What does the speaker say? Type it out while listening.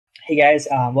Hey guys,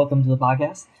 welcome to the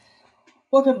podcast.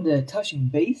 Welcome to Touching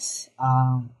Base,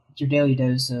 your daily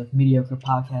dose of mediocre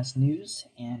podcast news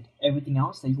and everything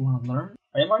else that you want to learn.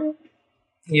 Right, Mario?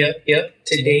 Yep.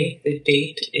 Today, the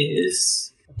date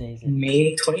is What day is it?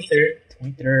 May 23rd,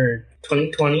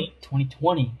 2020.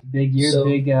 2020. Big year, So-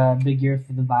 big year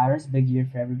for the virus, big year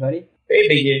for everybody. Very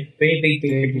big year. Very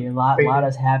big A lot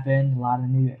has happened. A lot of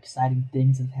new exciting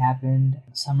things have happened.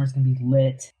 Summer's gonna be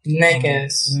lit.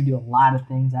 Neckass. We're gonna do a lot of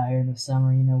things out here in the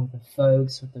summer. with the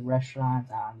folks, with the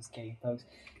restaurants. I'm just kidding, folks.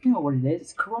 You know what it is?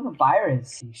 It's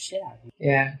coronavirus. Shit out here.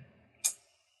 Yeah.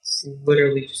 It's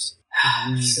literally just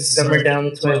summer down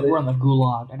the toilet. We're on the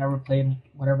gulag. I never played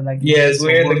whatever that game Yes, is.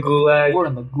 we're in the gulag. We're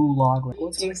in the gulag.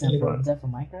 What's game is that from? Is that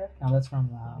from Minecraft? No, that's from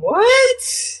What?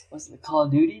 what's it? Call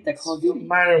of Duty? That Call of Duty?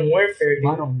 Modern Warfare, dude.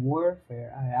 Modern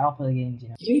Warfare. I don't play the games,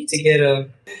 You need to get a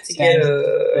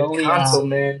console,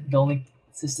 man. The only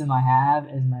system I have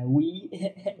is my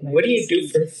Wii. What do you do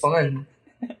for fun?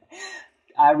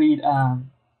 I read.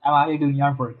 I'm out here doing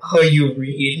yard work. Oh, you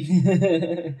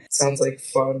read. Sounds like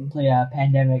fun. Play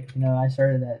Pandemic. I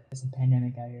started that. There's a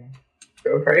pandemic out here.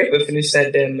 Bro, hurry up and finish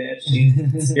that damn match,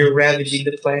 dude. You're ravaging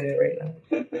the planet right now.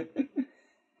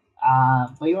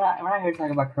 But we're not here to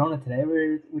talk about Corona today.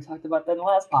 We talked about that in the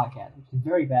last podcast, which is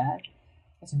very bad.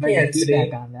 Got some very good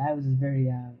feedback on that. It was a very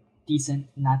decent,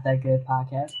 not that good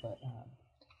podcast, but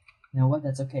you know what?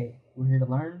 That's okay. We're here to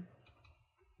learn.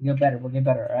 We'll get better. We'll get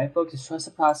better. All right, folks? Just trust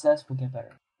the process. We'll get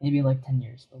better. Maybe in like 10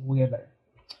 years, but we'll get better.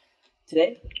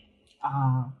 Today, what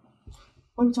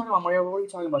are we talking about, Mario? What are we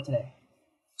talking about today?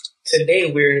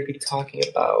 Today we're going to be talking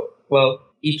about,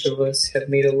 each of us have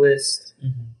made a list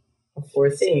of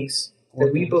four things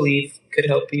that we believe could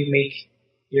help you make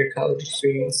your college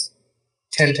experience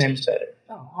 10 times better.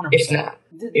 Oh, 100%.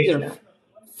 If not.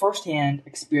 First-hand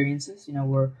experiences.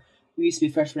 We used to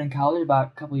be freshmen in college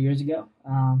about a couple of years ago.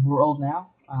 We're old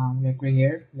now. We got gray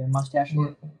hair. We got mustaches.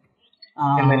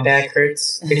 And my back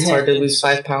hurts. It's hard to lose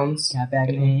 5 pounds. Got back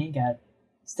pain. Got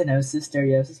stenosis,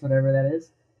 stereosis, whatever that is.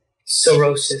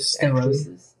 Cirrhosis.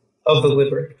 Of the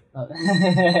liver.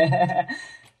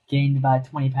 Gained about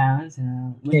 20 pounds.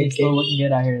 And still looking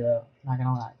good out here, though. Not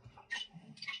gonna lie.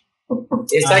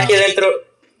 Está aquí adentro.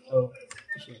 Oh,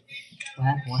 shit.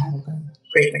 What happened?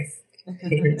 Great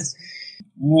knife.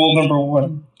 Rule number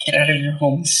 1. Get out of your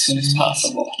home as soon as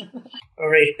possible.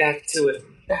 Alright, back to it.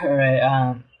 Alright,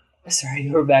 sorry,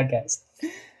 we're back, guys.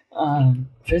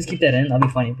 Just keep that in. That'll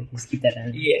be funny, but just keep that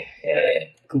in. Yeah.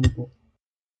 Cool.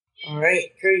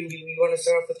 Alright, Curry, you want to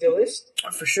start off with your list?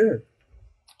 For sure.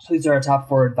 So these are our top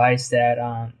 4 advice that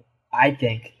I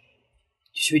think.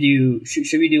 Should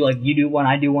we do like you do one,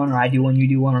 I do one, or I do one, you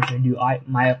do one, or should I do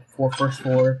my first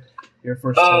 4, your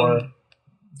first 4?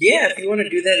 Yeah, if you want to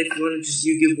do that, if you want to just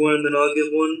you give one, then I'll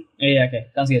give one. Yeah, okay.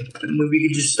 Sounds good. And then we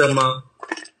could just,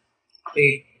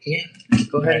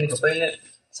 go ahead and explain it.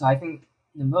 So I think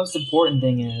the most important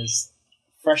thing is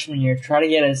freshman year, try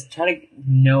to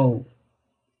know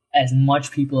as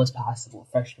much people as possible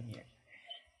freshman year.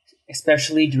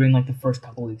 Especially during like the first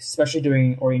couple weeks, especially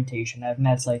during orientation. I think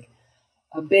that's like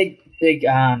a big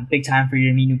time for you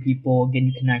to meet new people, get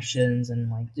new connections,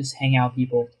 and like just hang out with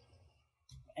people.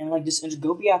 And like just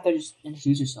go be out there, just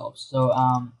introduce yourselves. So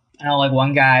I know like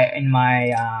one guy in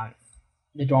my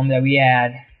the dorm that we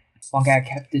had, one guy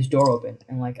kept his door open,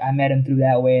 and like I met him through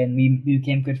that way, and we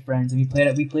became good friends, and we played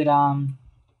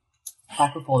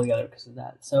Pac-Man together because of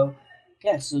that. So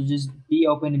yeah, so just be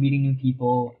open to meeting new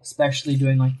people, especially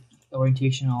during like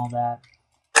orientation and all that.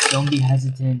 Don't be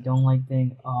hesitant. Don't like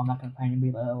think, I'm not gonna find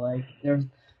anybody that I like. There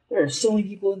are so many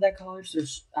people in that college.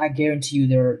 I guarantee you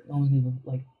there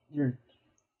are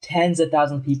tens of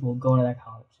thousands of people going to that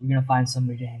college. You're gonna find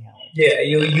somebody to hang out with. Yeah,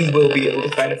 you will be able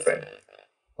to find a friend.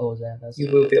 What was that?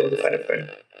 You will be able to find a friend.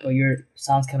 Oh, your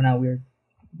sound's coming out weird.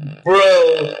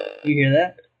 Bro! You hear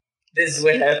that? This is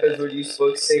what happens when you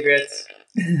smoke cigarettes.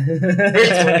 For 20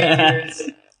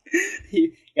 years.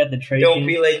 You got the trait. Don't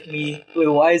be like me. Wait,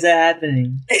 why is that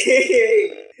happening?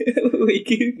 We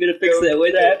keep gonna fix that. Why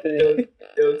is that happening?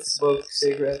 Don't smoke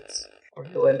cigarettes, or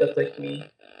you'll end up like me.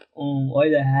 Oh, why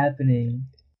is that happening?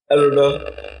 I don't know.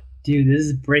 Dude, this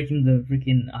is breaking the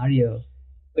freaking audio.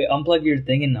 Wait, unplug your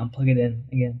thing and unplug it in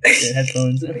again. Your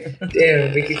headphones.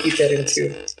 Damn, we could keep that in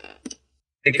too.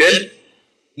 It good?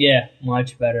 Yeah,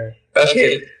 much better.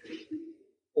 Okay.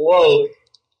 Whoa.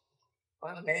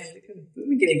 Wow, man, we've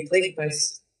been getting plagued by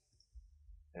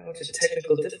a bunch of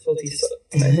technical difficulties.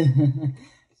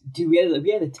 Dude, we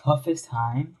had the toughest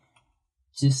time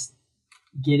just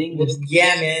getting this.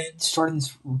 Yeah, man. Starting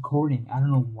this recording. I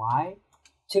don't know why.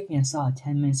 It took me a solid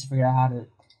 10 minutes to figure out how to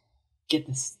get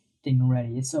this thing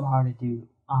ready. It's so hard to do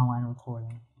online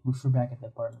recording. Wish we're back at the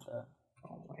apartment though.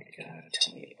 Oh my god,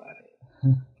 tell me about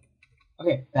it.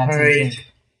 Okay, back to the thing.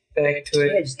 Back to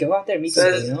it. Yeah, just go out there and meet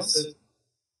people, you know?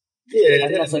 Yeah, I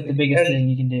think that's like the biggest thing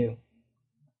you can do.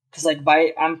 Because like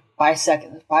by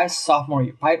sophomore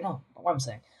year, by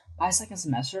second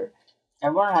semester,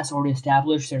 everyone has already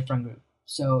established their friend group.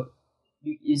 So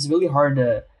it's really hard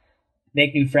to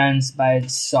make new friends by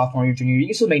sophomore year, junior year. You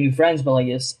can still make new friends, but like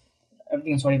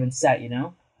everything's already been set, you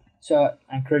know. So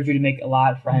I encourage you to make a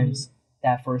lot of friends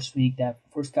that first week, that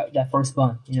first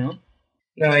month, you know.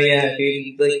 No, yeah,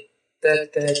 dude. Like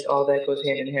that all that goes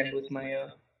hand in hand with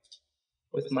my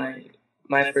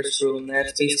first rule, and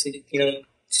that's basically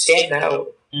stand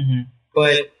out. Mm-hmm.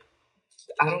 But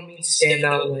I don't mean stand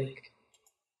out like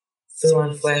fill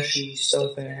on flashy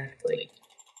stuff and act like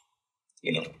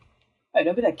I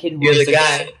don't be that kid who you're wears the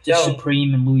guy. just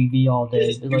Supreme and Louis V all day.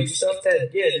 Just do stuff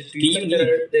that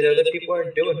other people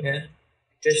aren't doing, man.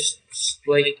 Just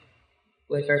like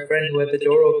our friend who had the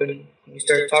door open, we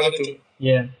started talking to him.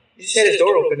 Yeah. He just had his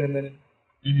door open, and then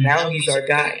now he's our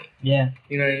guy. Yeah.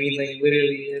 You know what I mean? Like,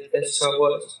 literally, that's how it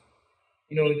was.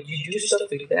 You do stuff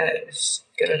like that, it's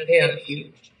gonna pay out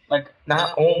huge. Like,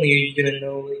 not only are you gonna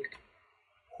know, like,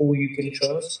 who you can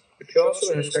trust, but you're also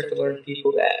gonna start to learn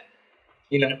people that,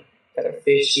 that are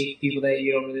fishy, people that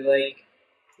you don't really like.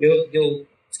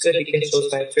 It's good to catch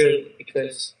those vibes early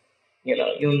because,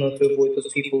 you'll know to avoid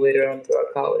those people later on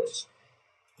throughout college.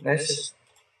 And that's just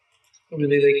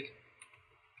really, like,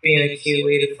 being a key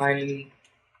way to finding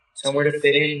somewhere to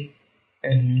fit in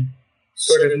and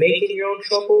sort of making your own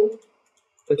trouble,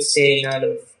 but staying out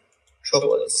of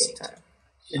trouble at the same time.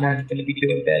 You're not going to be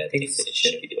doing bad things that you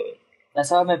shouldn't be doing. That's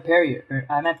how I met Perry.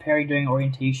 I met Perry during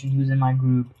orientation. He was in my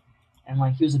group, and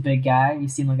like he was a big guy. He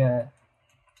seemed like an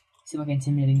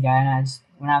intimidating guy, and I just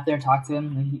went out there, talked to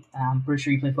him. And I'm pretty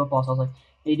sure he played football, so I was like,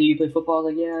 "Hey, do you play football?" I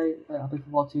was like, "Yeah, I play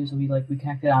football too." So we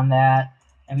connected on that,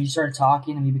 and we just started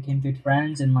talking, and we became good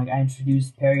friends. And like I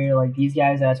introduced Perry to like these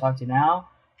guys that I talk to now.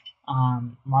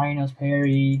 Mario knows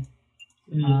Perry.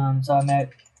 So I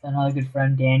met another good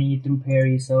friend, Danny, through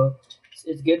Perry. So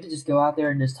it's good to just go out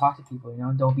there and just talk to people.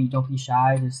 Don't be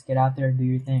shy. Just get out there and do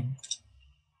your thing.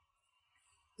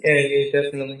 Yeah,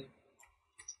 definitely.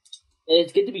 And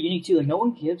it's good to be unique too. Like no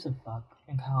one gives a fuck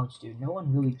in college, dude. No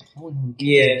one really cares.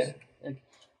 Yeah. Like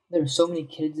there are so many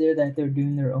kids there that they're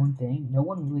doing their own thing. No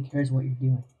one really cares what you're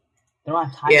doing. They don't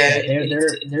have time for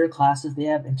that. Their classes, they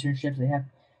have internships, they have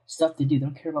stuff to do. They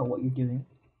don't care about what you're doing.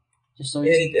 Just so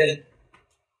like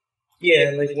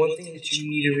one thing that you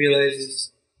need to realize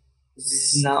is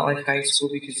this is not like high school,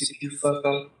 because if you fuck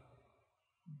up,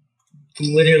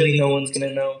 literally no one's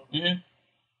gonna know. Mm-hmm.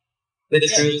 The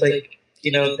truth, like,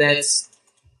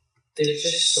 there's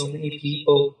just so many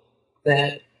people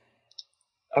that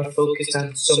are focused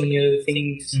on so many other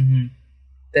things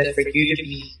that for you to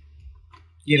be,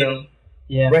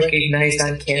 recognized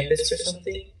on campus for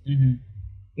something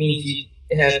means you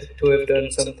have to have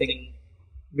done something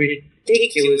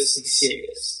ridiculously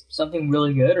serious. Something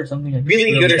really good or something like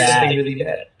really good or something really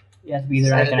bad. You have to be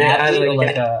either like an athlete or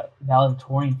like a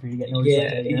valedictorian for you to get noticed. Yeah,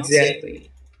 exactly.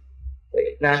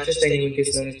 Like, not just anyone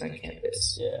gets noticed on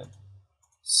campus. Yeah.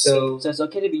 So it's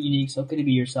okay to be unique. It's okay to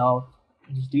be yourself.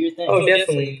 Just do your thing. Oh,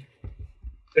 definitely.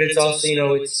 But it's also,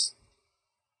 it's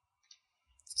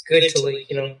good to, like,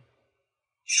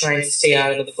 try and stay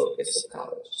out of the focus of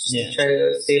college. Yeah. Try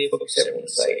to stay focused at one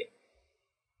site.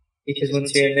 Because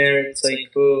once you're in there, it's like,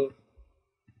 well,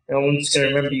 no one's going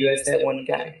to remember you as that one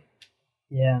guy.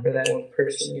 Yeah. Or that one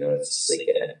person, it's just like,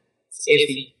 it's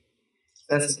iffy.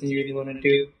 That's something you really want to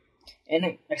do.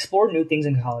 And explore new things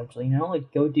in college, like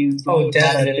go do a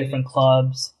lot of different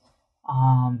clubs.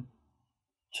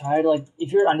 Try to, like,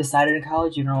 if you're undecided in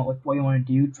college, you don't know what you want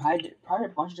to do, try a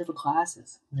bunch of different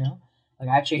classes, Like,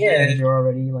 I changed my major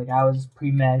already. Like, I was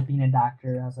pre-med, being a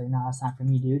doctor. I was like, nah, it's not for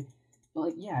me, dude. But,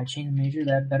 like, yeah, I changed a major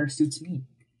that better suits me,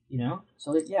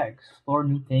 So, like, yeah, explore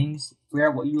new things. Figure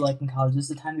out what you like in college. This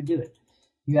is the time to do it.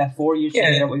 You have 4 years to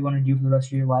figure out what you want to do for the rest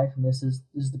of your life, and this is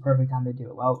the perfect time to do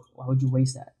it. Why would you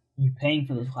waste that? You're paying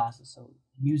for those classes, so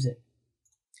use it.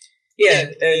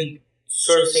 Yeah, and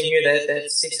sort of same here,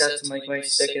 that sticks out to like my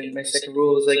second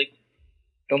rule is like,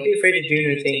 don't be afraid to do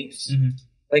new things.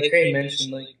 Like Crane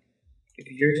mentioned, like, if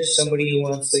you're just somebody who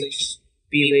wants to, like, just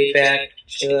be laid back,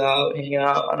 chill out, hang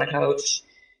out on a couch,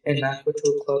 and not go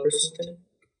to a club or something,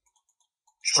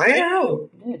 try it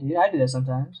out. Yeah, dude, I do that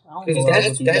sometimes.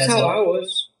 Because that's how I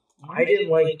was. I didn't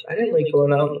like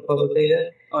going out in the public like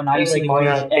that. Oh, now you see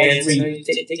Mario out dancing.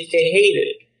 They hate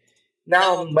it.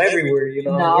 Now I'm everywhere,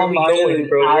 Now Mario is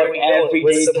out every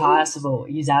day possible.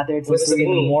 He's out there till 3 in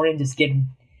the morning, just getting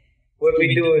What are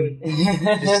we doing?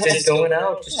 just going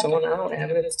out,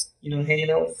 having it,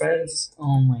 hanging out with friends.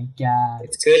 Oh my god.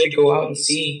 It's good to go out and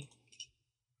see.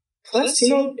 Plus,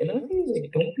 another thing is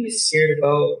like, don't be scared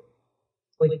about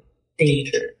like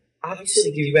danger.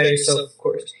 Obviously, you by yourself, of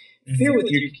course. If you're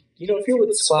with if you're with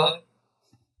the squad,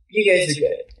 you guys are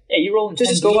good. Yeah, you're rolling.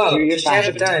 Just go out. Just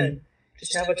have a time.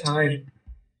 Just have a time,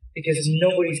 because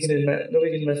nobody's gonna mess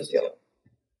with you.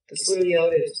 That's literally how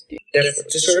it is. Definitely,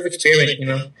 just sort of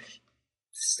experiment.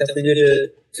 It's definitely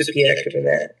good to be active in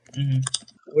that. Mm-hmm.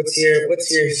 What's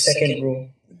your second rule?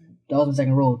 That was my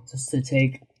second rule. Just to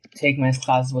take my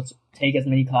classes. Take as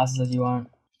many classes as you want.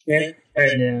 Yeah. All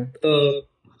right. Yeah.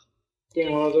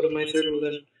 I'll go to my third rule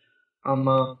then.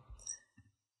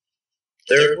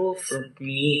 Third rule for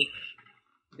me.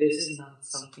 This is not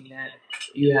something that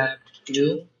you have to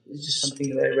do. It's just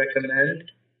something that I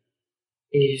recommend.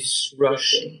 Is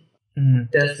rushing. Mm-hmm.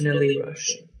 Definitely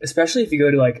rushing. Especially if you go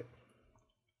to like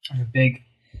a big.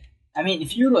 I mean,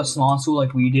 if you go to a small school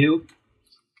like we do,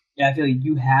 yeah, I feel like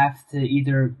you have to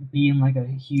either be in like a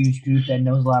huge group that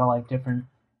knows a lot of like different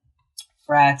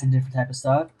frats and different type of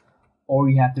stuff, or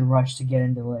you have to rush to get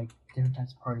into like different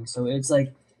types of parties. So it's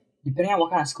like depending on what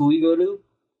kind of school you go to,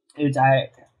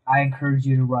 I encourage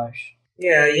you to rush.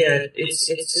 Yeah. It's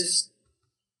just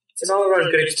it's an all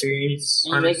around good experience.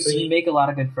 You make a lot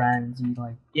of good friends. These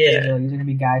are gonna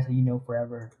be guys that you know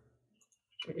forever.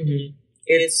 Mm-hmm.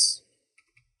 It's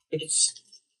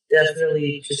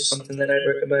definitely just something that I'd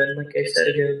recommend. Like I said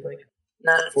again, like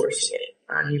not forcing it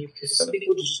on you, because some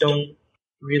people just don't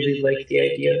really like the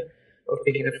idea of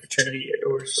being in a fraternity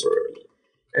or a sorority,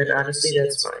 and honestly,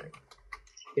 that's fine.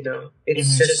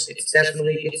 It's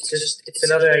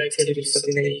another activity,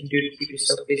 something that you can do to keep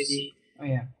yourself busy. Oh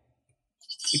yeah.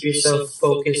 Keep yourself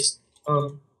focused.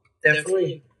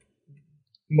 Definitely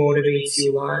motivates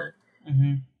you a lot.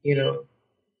 Mm-hmm.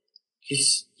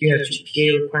 Because you have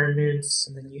GPA requirements,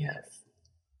 and then you have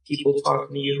people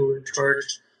talking to you who are in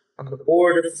charge on the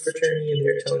board of the fraternity, and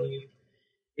they're telling you,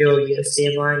 you gotta stay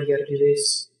in line, you gotta do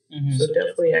this. Mm-hmm. So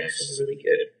definitely action is a really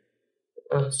good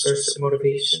source of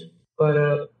motivation. But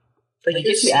it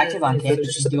gets you active on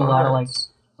campus. You do a lot of like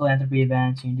philanthropy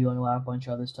events, and you do like a bunch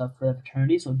of other stuff for the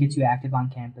fraternity, so it gets you active on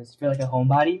campus. If you're like a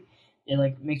homebody, it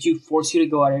like force you to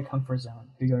go out of your comfort zone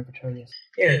if you're going to fraternity.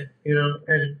 Yeah,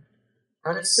 and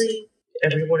honestly,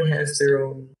 everyone has their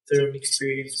own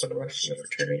experience when rushing a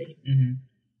fraternity. Mm-hmm.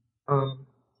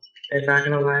 And not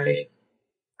gonna lie,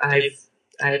 I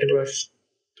had to rush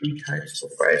 3 times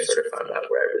before I sort of found out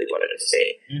where I really wanted to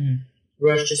stay. Mm-hmm.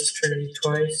 Rushed this fraternity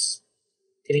twice,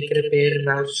 didn't get a bid, and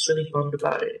I was just really bummed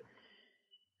about it.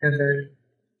 And then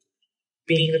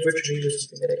being in a fraternity was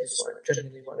something that I just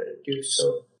genuinely wanted to do.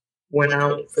 So went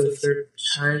out for the third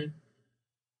time.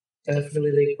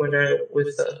 Definitely went out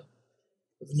with a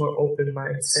more open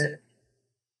mindset,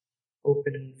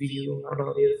 open view on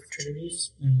all the other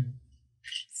fraternities. Mm-hmm.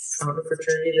 Found a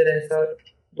fraternity that I thought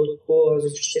looked cool, I was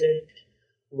interested in.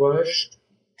 Rushed,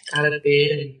 got a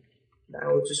bid, and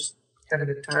now we're just having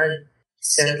a time.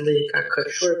 Sadly, it got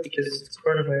cut short because of the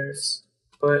coronavirus.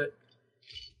 But,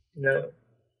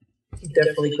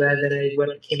 definitely glad that I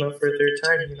came out for a third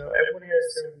time. Everyone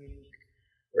has their own unique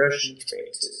rushing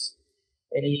experiences,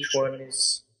 and each one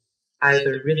is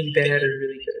either really bad or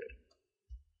really good.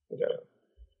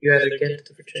 You either get to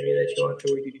the fraternity that you want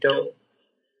to, or you don't.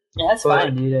 Yeah, that's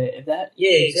fine, dude.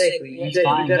 Exactly. You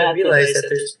gotta realize that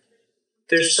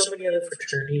there's so many other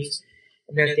fraternities,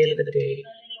 and at the end of the day,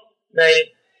 the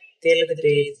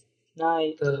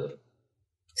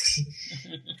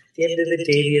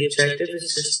objective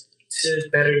is just to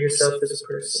better yourself as a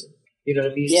person.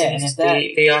 These things,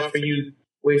 they offer you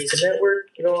ways to network,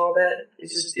 all that.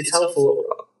 It's helpful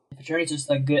overall. Fraternity is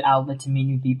just a good outlet to meet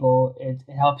new people. It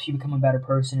helps you become a better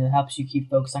person. It helps you keep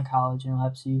focused on college, and it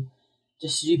helps you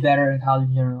just to do better in college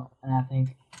in general. And I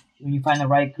think when you find the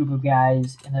right group of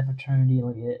guys in that fraternity,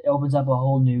 it opens up a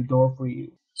whole new door for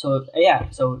you. So yeah,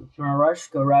 so if you want to rush,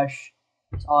 go rush.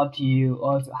 It's all up to you.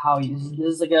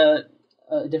 This is like a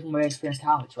different way to experience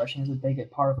college. Rushing is a big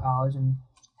part of college and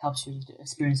helps you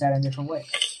experience that in a different way.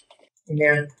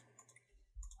 Yeah.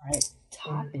 All right,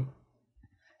 topic.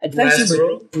 Advice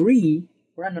number 3.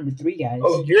 We're on number 3, guys.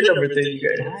 Oh, you're number 3. You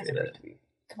guys. I'm number 3.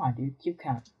 Come on, dude. Keep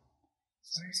count.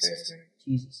 Sorry.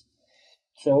 Jesus.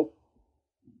 So,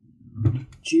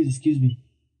 excuse me.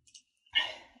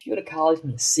 If you go to college in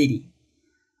the city,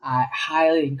 I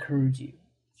highly encourage you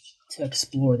to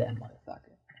explore that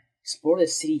motherfucker. Explore the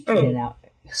city in and out.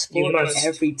 Explore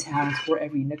every town. Explore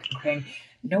every nook and cranny.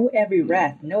 Know every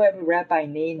rat. Know every rat by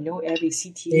name. Know every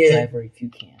CTA driver if you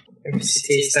can. Every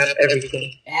CTA stop.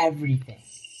 Everything. Everything.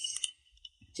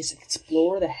 just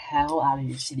explore the hell out of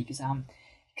your city. Because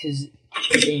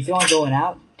if you want going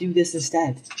out, do this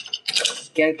instead.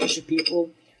 Get a bunch of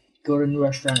people, go to a new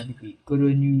restaurant every week, go to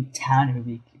a new town every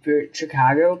week. If you're in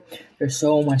Chicago, there's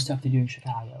so much stuff to do in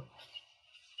Chicago.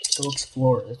 Go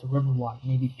explore. There's the Riverwalk,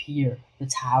 maybe Pier, the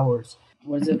towers.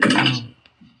 What is it?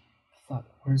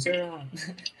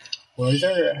 Where's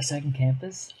there a second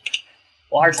campus?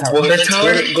 Water Tower. Water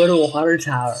Tower? Go to a Water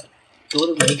Tower.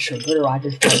 Go to Lakeshore. Go to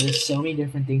Rogers Park. There's so many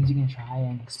different things you can try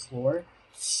and explore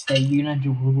that you're gonna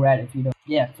regret if you don't.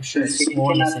 Yeah, for sure.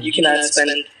 You cannot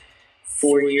spend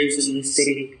 4 years in the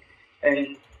city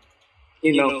and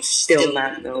still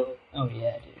not know. Oh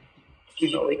yeah,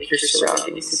 dude. Your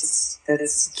surroundings.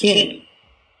 That's can't.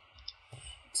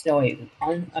 It's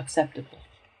unacceptable.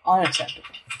 Unacceptable.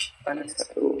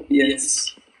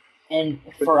 Yes. And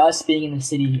for us being in the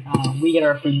city, we get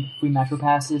our free metro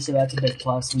passes, so that's a big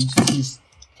plus. We just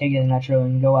take the metro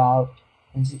and go out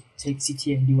and take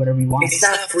CTA and do whatever we want. It's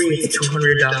not free. It's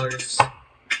 $200.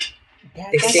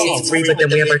 They say it's free, but then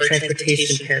we have our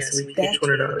transportation pass, and we pay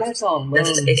 $200. That's all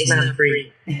loans. It's not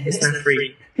free. It's not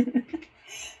free.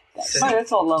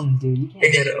 That's all loans, dude.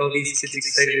 They had all these kids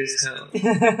excited as hell.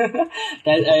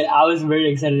 I was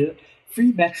very excited.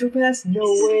 Free Metro Pass? No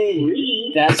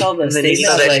way. That's all the and then they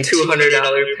saw that like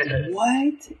 $200 pass.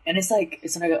 What? And it's like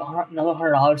another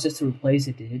 $100 just to replace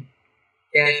it, dude.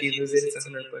 Yeah, if you lose it, it's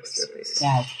 $100 to replace it.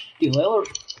 Yeah, dude, Loyola,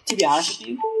 to be honest with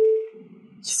you,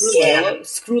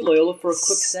 screw Loyola for a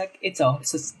quick sec. It's a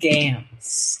scam.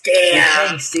 You're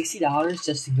paying $60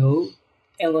 just to go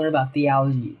and learn about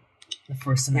theology the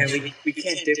first semester. Yeah, we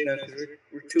can't dip now because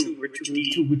we're too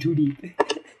deep. We're too deep.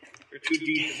 We're too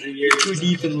deep in the year. Too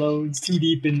deep in loans. Too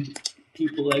deep in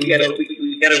people. We gotta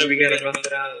rough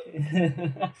it out.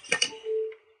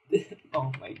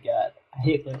 Oh my god, I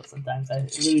hate Loyola sometimes. I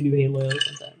really do hate Loyola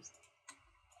sometimes.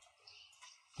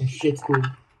 This shit's cool. As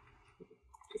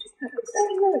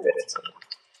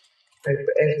we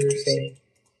were saying,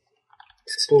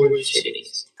 explore the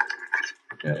cities.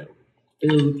 Do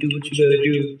what you gotta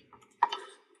do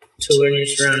to learn your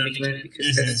surroundings, man,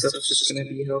 because that stuff's just gonna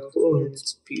be helpful and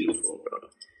it's beautiful, bro.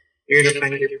 You're gonna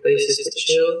find your places to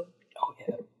chill. Oh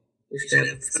yeah. You're gonna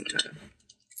have a fun time.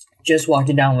 Just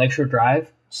walking down Lakeshore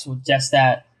Drive, so just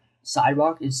that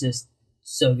sidewalk is just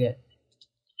so good.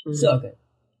 Mm-hmm. So good.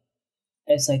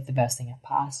 It's like the best thing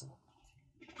possible.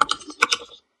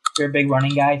 If you're a big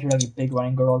running guy, if you're like a big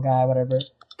running girl guy, whatever,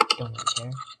 don't really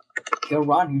care. Go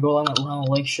run. You go along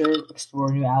the Lakeshore,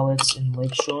 explore new outlets in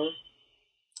Lakeshore.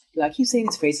 Dude, I keep saying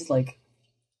these phrases like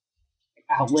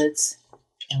outlets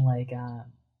and like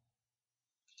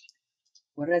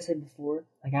what did I say before?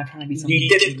 Like I'm trying to be something.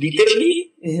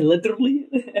 Literally? Literally?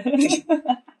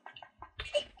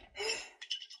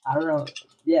 I don't know.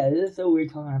 Yeah, it is so weird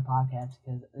talking on a podcast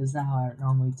because it's not how I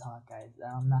normally talk, guys.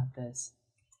 I'm not this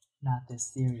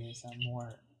serious. I'm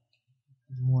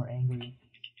more angry.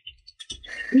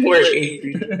 More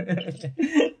angry.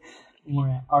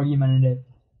 More argumentative.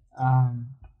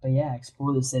 But yeah,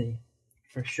 explore the city.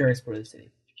 For sure, explore the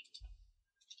city.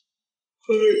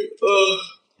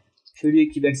 Should we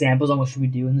give examples on what should we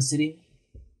do in the city?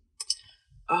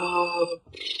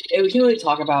 We can't really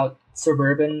talk about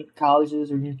suburban colleges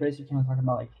or universities. We can't really talk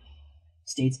about like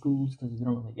state schools because we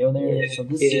don't really go there. Yeah, so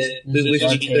this is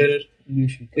our take.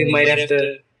 We might have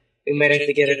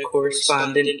to get a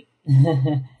correspondent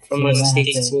from a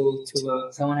state school to.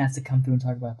 Someone has to come through and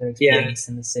talk about their experience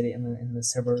in the city in the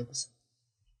suburbs.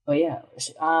 But yeah,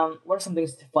 what are some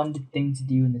fun things to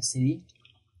do in the city?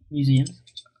 Museums.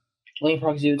 Lincoln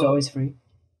Park Zoo is always free.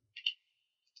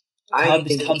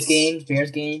 Cubs games,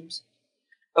 Bears games.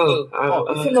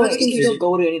 If you don't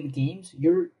go to any of the games,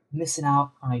 you're missing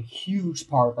out on a huge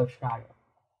part of Chicago.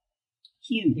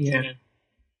 Huge. Yeah.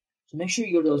 So make sure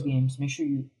you go to those games. Make sure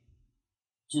you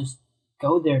just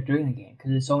go there during the game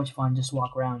because it's so much fun just to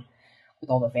walk around with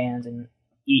all the fans and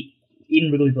eat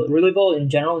in Wrigleyville. Wrigleyville in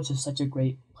general is just such a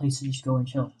great place to just go and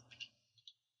chill.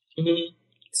 Mm-hmm.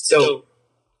 So.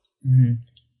 Mm-hmm.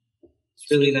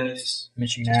 It's really nice.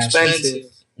 Michigan it's expensive.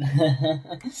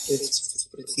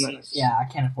 It's nice. Yeah, I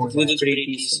can't afford it. It's pretty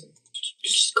decent.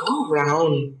 Just go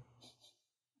around.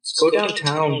 Just go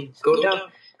downtown. Go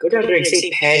down during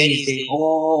St. Patty's Day.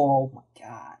 Oh my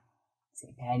god.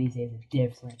 St. Patty's Day is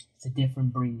different. It's a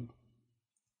different breed.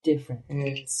 Different.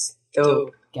 It's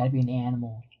dope. Gotta be an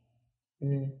animal.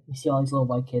 You see all these little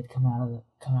white kids coming out of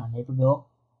Naperville.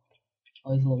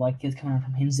 All these little white kids coming out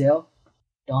from Hinsdale.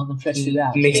 Don't let them stretch you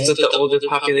out. Mixed with the older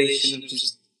population of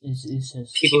just it's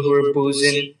just people who are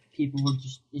boozing. People who are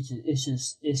just it's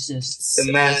just it's a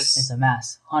mess. It's a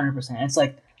mess, 100%. It's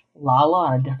like Lala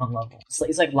on a different level.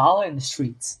 It's like Lala in the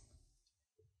streets.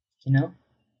 You know,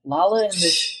 Lala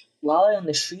in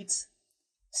the streets,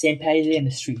 St. Patty's Day in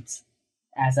the streets,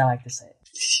 as I like to say.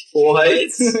 What?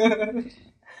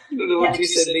 What you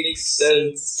said makes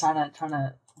sense. Trying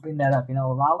to bring that up.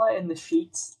 Lala in the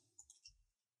streets.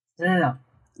 No.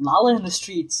 Lala in the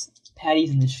streets,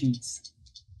 Patty's in the streets.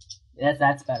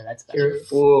 That's better. That's better. You're a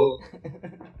fool.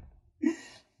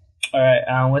 All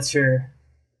right. What's your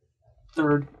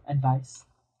third advice?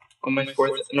 My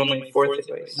fourth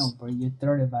advice. No, bro, your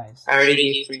third advice. I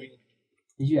already gave 3.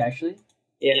 Did you actually?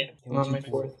 Yeah, I'm on my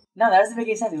 4th. No, that doesn't make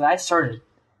any sense. I started.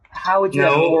 How would you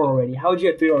have 4 already? How would you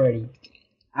have 3 already?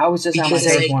 I was just on my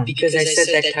first one. Because I said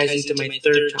that ties into my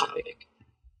third topic.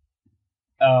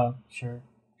 Sure,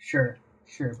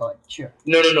 but sure.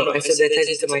 No. I said that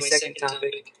ties into my second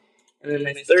topic. And then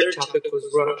my third topic was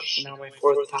rush. Now my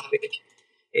fourth topic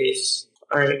is...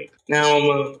 Alright,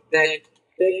 now back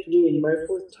to me. My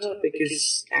fourth topic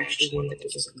is actually one that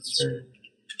doesn't concern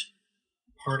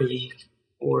partying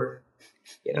or,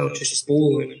 just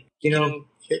schooling. You're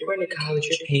going to college,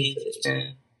 you're paying for this,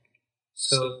 man.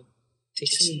 So take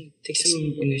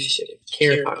some initiative.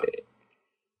 Care about it.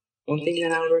 One thing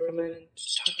that I would recommend,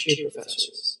 just talk to your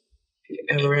professors. If you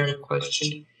ever have a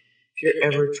question, if you're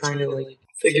ever trying to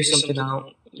figure something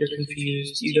out, you're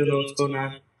confused, you don't know what's going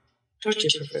on, talk to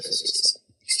your professors.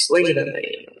 Explain to them that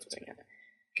you don't know what's going on.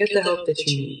 Get the help that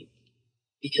you need.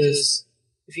 Because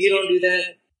if you don't do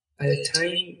that, by the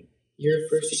time your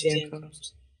first exam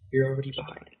comes, you're already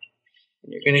behind.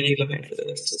 And you're going to be behind for the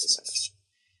rest of the semester.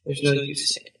 There's no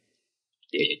use in it.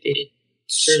 It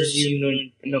serves you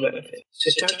no benefit. So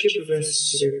talk to your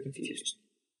professors if you're confused.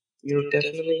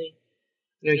 Definitely,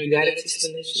 you gotta take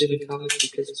some initiative in college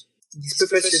because these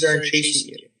professors aren't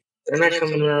chasing you. They're not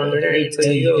coming around.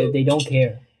 They don't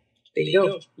care. They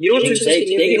don't. You don't just they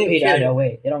get paid out of their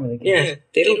way. They don't really care. Yeah,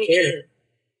 they don't care.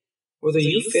 Whether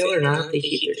you fail or not, they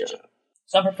keep their job.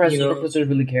 Some professors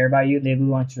really care about you. They really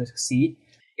want you to succeed.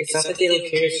 It's not that they don't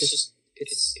care. It's just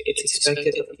it's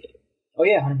expected of you. Oh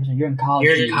yeah, 100%. You're in college.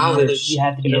 You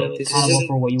have to be accountable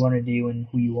for what you want to do and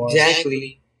who you are.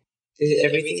 Exactly.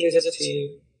 Everything is up to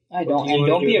you.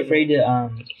 Don't be afraid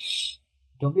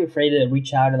to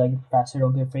reach out to a professor.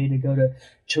 Don't be afraid to go to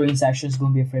tutoring sessions.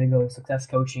 Don't be afraid to go to success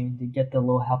coaching to get the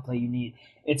little help that you need.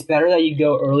 It's better that you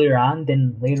go earlier on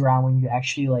than later on when you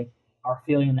actually are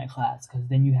failing in that class, because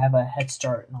then you have a head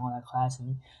start in all that class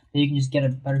and then you can just get a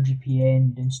better GPA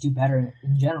and just do better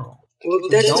in general. Well,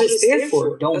 that's what it's there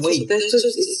for. Don't wait. That's what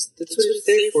it's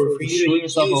there for. You're screwing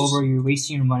yourself over. You're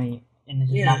wasting your money, and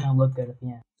it's just not going to look good at the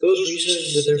end. Those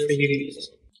resources are there for you to use.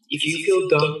 If you feel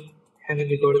dumb having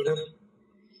to go to them,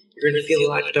 you're going to feel a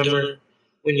lot dumber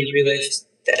when you realize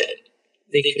that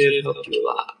they could have helped you a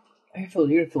lot. You're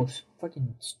going to feel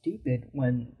fucking stupid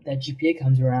when that GPA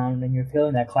comes around and you're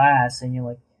failing that class, and you're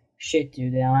like, shit,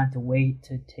 dude, I don't have to wait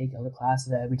to take other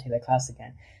classes. I retake that class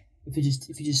again. If you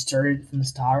just started from the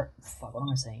start, what am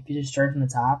I saying? If you just started from the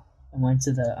top and went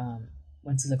to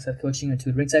success coaching and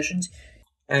tutoring sessions,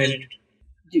 and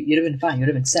dude, you'd have been fine. You'd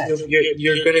have been set.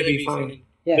 You're gonna be fine.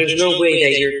 Yeah. There's no way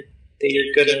that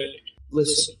you're gonna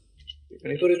listen. You're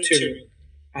gonna go to tutoring.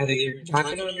 Either you're not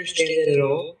gonna understand it at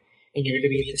all, and you're gonna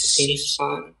be at the same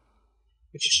spot,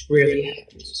 which rarely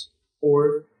happens,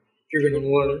 or you're gonna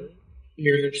learn,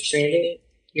 you're gonna understand it,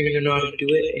 you're gonna know how to do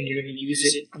it, and you're gonna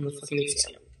use it on the fucking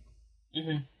exam.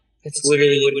 Mm-hmm. That's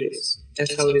literally what it is.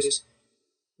 That's how it is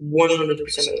 100% of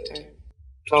the time.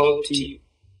 It's all up to you.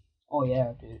 Oh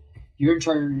yeah, dude. You're in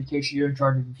charge of your education, you're in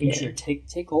charge of your future. Yeah.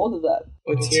 Take hold of that.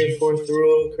 What's your fourth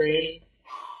rule, Korean?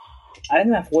 I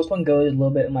think my fourth one goes a little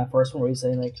bit in my first one where you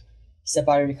say step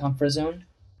out of your comfort zone.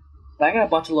 But I got a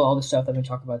bunch of little other stuff that we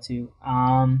talk about too.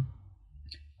 Find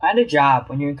a job.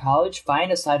 When you're in college, find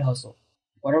a side hustle.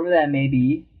 Whatever that may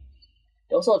be.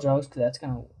 Don't sell drugs because that's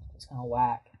kind of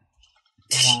whack.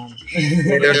 Don't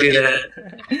do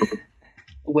that.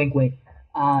 Wink, wink.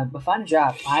 But find a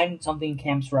job. Find something in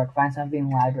campus rec. Find something in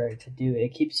the library to do. It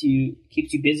keeps you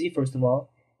busy, first of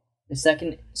all. The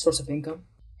second source of income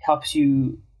helps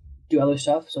you do other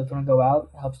stuff. So if you want to go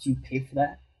out, it helps you pay for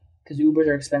that. Because Ubers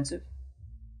are expensive.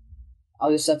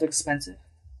 Other stuff is expensive.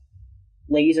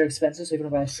 Ladies are expensive. So if you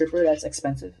want to buy a stripper, that's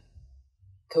expensive.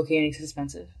 Cocaine is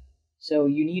expensive. So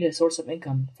you need a source of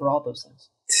income for all those things.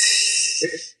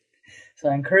 So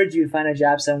I encourage you to find a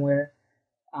job somewhere,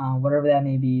 whatever that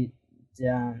may be,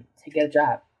 to get a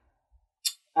job.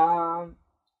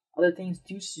 Other things,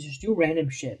 just do random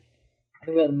shit. I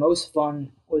think we had the most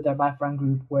fun with my friend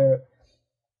group where it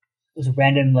was a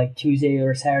random Tuesday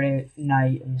or Saturday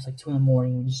night, and it was 2 a.m.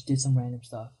 We just did some random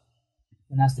stuff,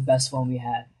 and that's the best fun we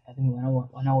had. I think I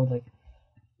know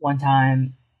one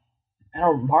time, I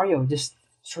know Mario just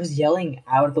starts yelling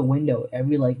out the window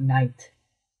every like night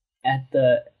at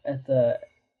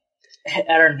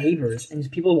our neighbors, and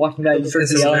just people walking by, just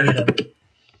starts yelling at them.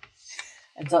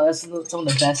 And so that's some of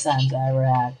the best times I ever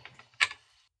had.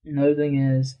 Another thing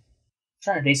is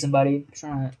trying to date somebody,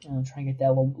 trying to get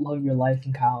that love of your life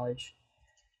in college.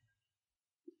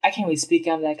 I can't really speak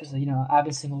on that because I've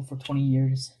been single for 20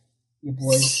 years. Your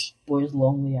boy's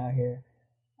lonely out here.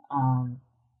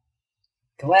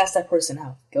 Go ask that person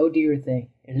out. Go do your thing.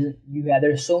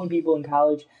 There's so many people in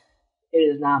college.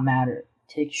 It does not matter.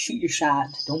 Shoot your shot.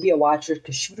 Don't be a watcher,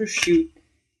 because shooters shoot.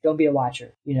 Don't be a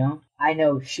watcher. I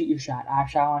know. Shoot your shot. I've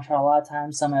shot a lot of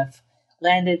times. Some have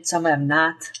landed. Some have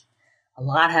not. A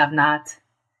lot have not.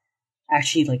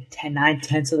 Actually, like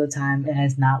 9/10 of the time, it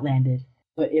has not landed.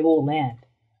 But it will land.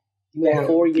 You have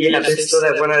 4 years. Yeah, there's still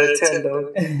that 1 out of 10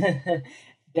 though.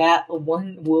 That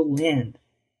one will land.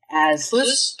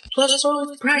 Plus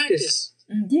always practice.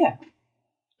 Yeah.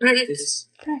 Practice.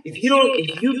 If you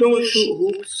don't shoot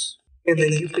hoops and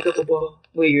then you pick up a ball,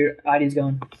 where your idea's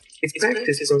going. It's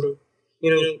practice, bro.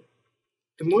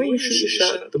 The more you shoot your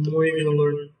shot, the more you're gonna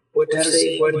learn what to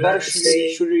say, what not to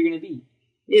say. Shooter you're gonna be.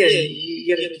 Yeah,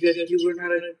 you learn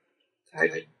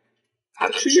how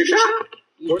to shoot your shot.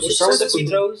 Start with the free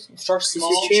throws. Start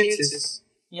small. Chances.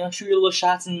 Shoot your little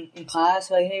shots in class.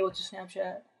 Like, hey, what's your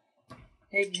Snapchat?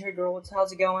 Hey, girl,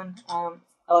 how's it going? I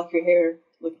like your hair.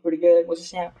 Looking pretty good.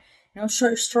 What's your Snap?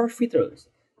 Start free throws.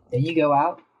 Then you go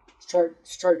out. Start.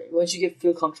 Once you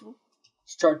feel comfortable,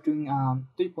 start doing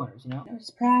 3-pointers.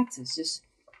 Just practice. Just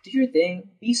do your thing.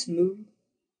 Be smooth.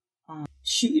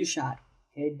 Shoot your shot.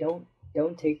 Okay. Don't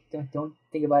think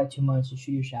about it too much. Just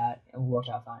shoot your shot. It will work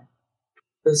out fine.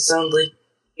 Those sound like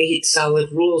 8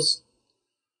 solid rules.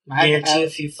 Guarantee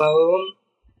if you follow them,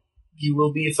 you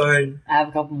will be fine. I have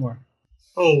a couple more.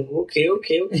 Oh, okay.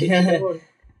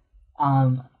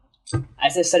 I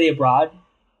said study abroad.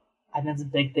 I think that's a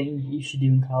big thing you should do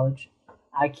in college.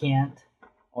 I can't,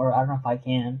 or I don't know if I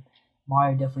can.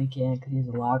 Mario definitely can because he has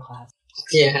a lot of classes.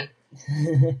 Yeah.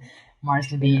 Mario's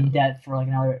going to be in debt for like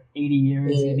another 80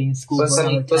 years. He's going to be in school for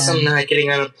another 10. Plus I'm not getting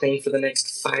on a plane for the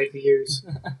next 5 years.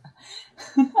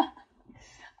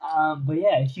 But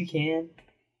yeah, if you can,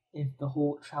 if the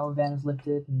whole travel ban is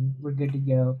lifted and we're good to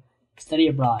go, study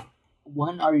abroad.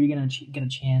 When are you going to get a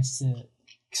chance to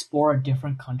explore a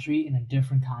different country in a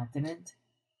different continent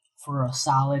for a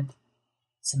solid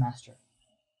semester?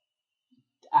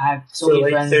 I have so many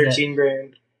like friends 13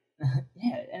 grand.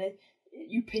 Yeah, and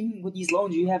you're paying with these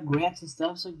loans. You have grants and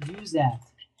stuff, so use that.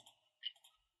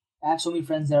 I have so many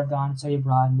friends that have gone to study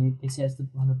abroad, and they say it's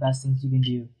one of the best things you can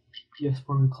do. You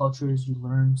explore new cultures, you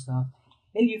learn stuff.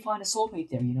 Maybe you find a soulmate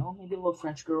there, Maybe a little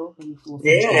French girl, maybe a little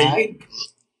French guy.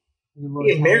 Maybe a little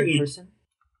Italian married person.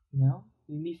 You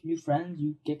meet new friends,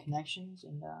 you get connections,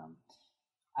 and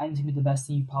I think it's the best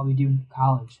thing you probably do in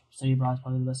college. Study abroad is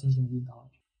probably the best thing you can do in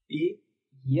college.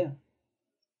 Yeah.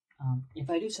 If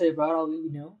I do study abroad, I'll let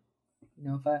you know.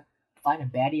 If I find a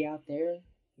baddie out there,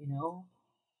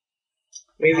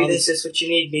 Maybe that's just what you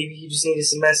need. Maybe you just need a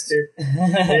semester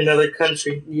in another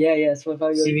country. Yeah. So if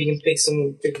I go, see if you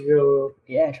can pick a girl up.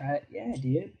 Yeah, try it. Yeah,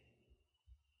 dude.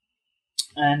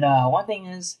 And one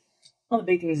of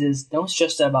the big things is don't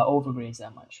stress out about overgrades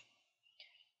that much.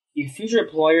 Your future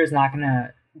employer is not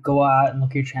gonna go out and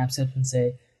look at your transcript and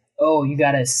say, "Oh, you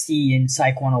got a C in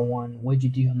Psych 101. What'd you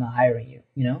do? I'm not hiring you."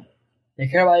 They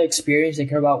care about your experience. They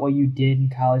care about what you did in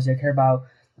college. They care about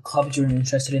the clubs you're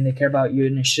interested in. They care about your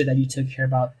initiative that you took. They care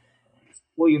about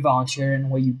what you volunteered and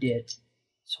what you did.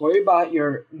 So worry about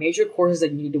your major courses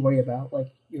that you need to worry about, like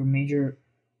your major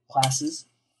classes.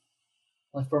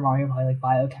 Like for Mario, probably like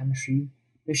biochemistry.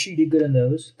 Make sure you do good in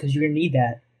those because you're gonna need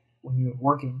that when you're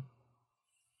working.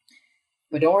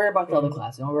 But don't worry about the other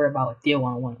classes. Don't worry about like Theo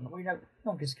 101. No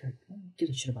one gives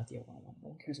a shit about Theo 101. No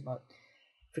one cares about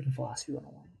freaking philosophy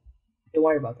 101. Don't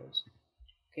worry about those.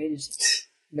 Okay, just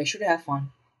make sure to have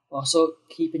fun. Also,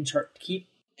 keep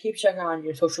check on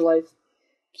your social life.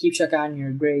 Keep check on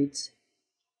your grades.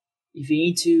 If you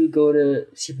need to go to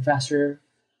see a professor,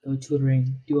 go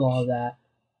tutoring, do all of that.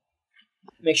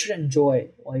 Make sure to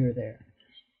enjoy while you're there.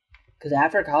 Because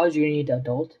after college, you're gonna need to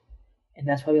adult, and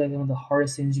that's probably like one of the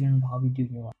hardest things you're gonna probably do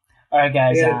in your life. All right,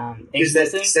 guys. Thanks for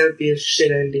listening. That would be a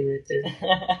shit ending right there.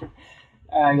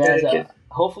 All right, guys.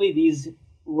 Hopefully these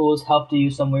rules helped you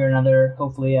some way or another.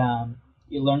 Hopefully,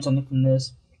 you learned something from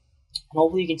this. And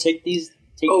hopefully, you can take these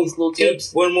little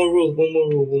tips. One more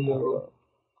rule.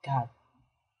 God.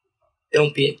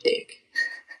 Don't be a dick.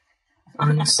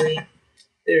 Honestly,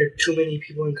 there are too many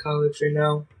people in college right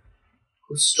now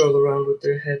who stroll around with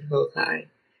their head held high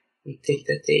and think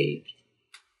that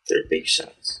they're big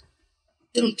shots.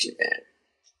 Don't do that.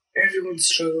 Everyone's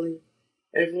struggling.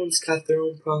 Everyone's got their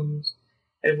own problems.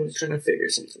 Everyone's trying to figure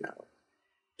something out.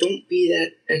 Don't be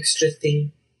that extra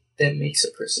thing that makes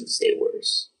a person's day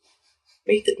worse.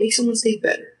 Make someone's day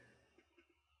better.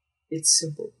 It's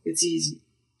simple. It's easy.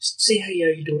 Just say how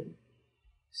you doing.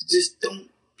 Just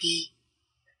don't be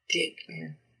a dick,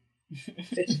 man. I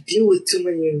had to deal with too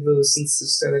many of those since the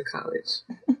start of college.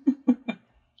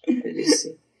 I just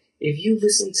say, if you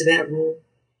listen to that rule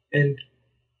and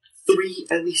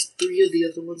at least three of the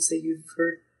other ones that you've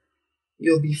heard,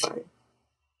 you'll be fine.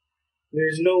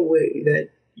 There's no way that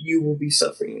you will be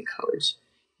suffering in college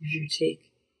if you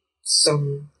take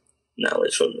some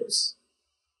knowledge from this.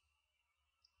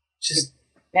 Just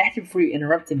back before you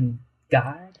interrupted me,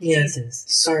 God. Yeah, Jesus.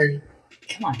 Sorry.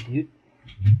 Come on, dude.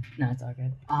 No, it's all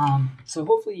good. So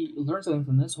hopefully you learn something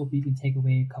from this. Hopefully you can take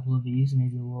away a couple of these,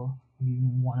 maybe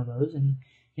even one of those, and you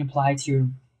can apply it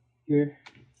to your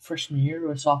freshman year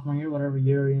or sophomore year, whatever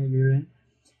year you're in.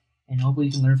 And hopefully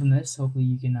you can learn from this. Hopefully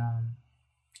you can,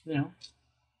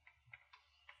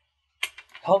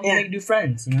 help you make new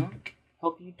friends.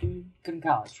 Help you do good in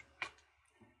college.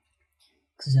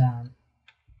 Cause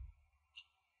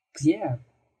yeah,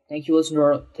 thank you, listening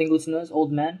to us,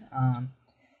 old men.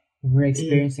 We're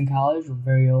experienced in college. We're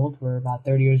very old. We're about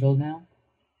 30 years old now.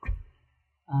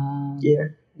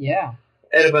 Yeah.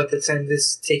 At about the time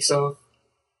this takes off.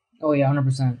 Oh yeah,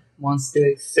 100%. Once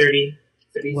like 30,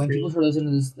 33. When people start listening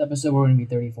to this episode, we're going to be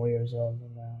 34 years old.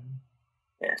 And,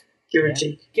 yeah, give or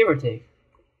take. Give or take.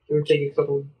 Give or take a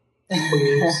couple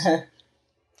years.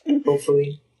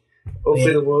 Hopefully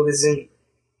the world isn't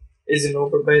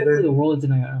over by then. Hopefully the world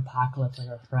isn't an apocalypse like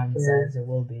our friend says it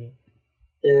will be.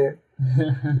 Yeah.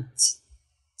 It's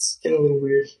getting a little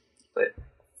weird, but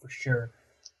for sure.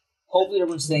 Hopefully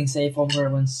everyone's staying safe. Hopefully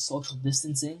everyone's social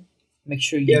distancing. Make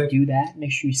sure you do that.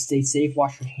 Make sure you stay safe.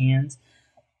 Wash your hands.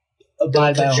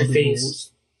 Abide by all the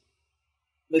rules.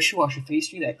 Make sure you wash your face.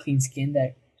 Do that clean skin,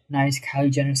 that nice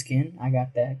Kylie Jenner skin. I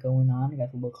got that going on. I got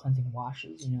the little cleansing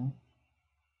washes,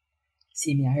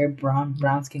 See me out here, brown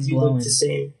skin glowing. You look the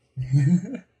same.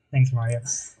 Thanks, Mario.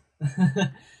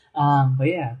 But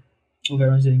yeah, hope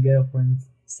everyone's doing good. Hope everyone's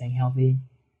staying healthy.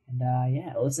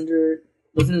 And listen to.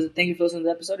 Thank you for listening to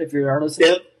the episode. If you are listening,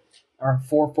 yep. Our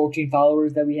 14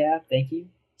 followers that we have, thank you.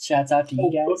 Shouts out to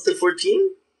you guys. Up to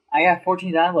 14? I got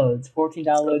 14 downloads. 14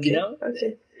 downloads, Okay.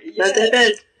 Okay. Yeah. Not that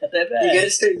bad.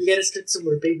 You gotta start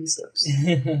somewhere, baby steps.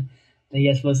 Thank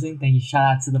you guys for listening. Thank you.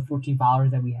 Shout out to the 14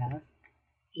 followers that we have.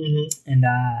 Mm-hmm. And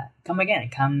come again.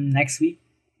 Come next week.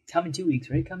 Come in 2 weeks,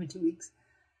 right? Come in 2 weeks.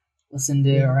 Listen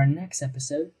to our next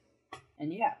episode.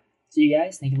 And see you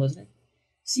guys. Thank you for listening.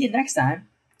 See you next time.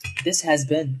 This has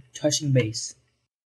been Touching Base.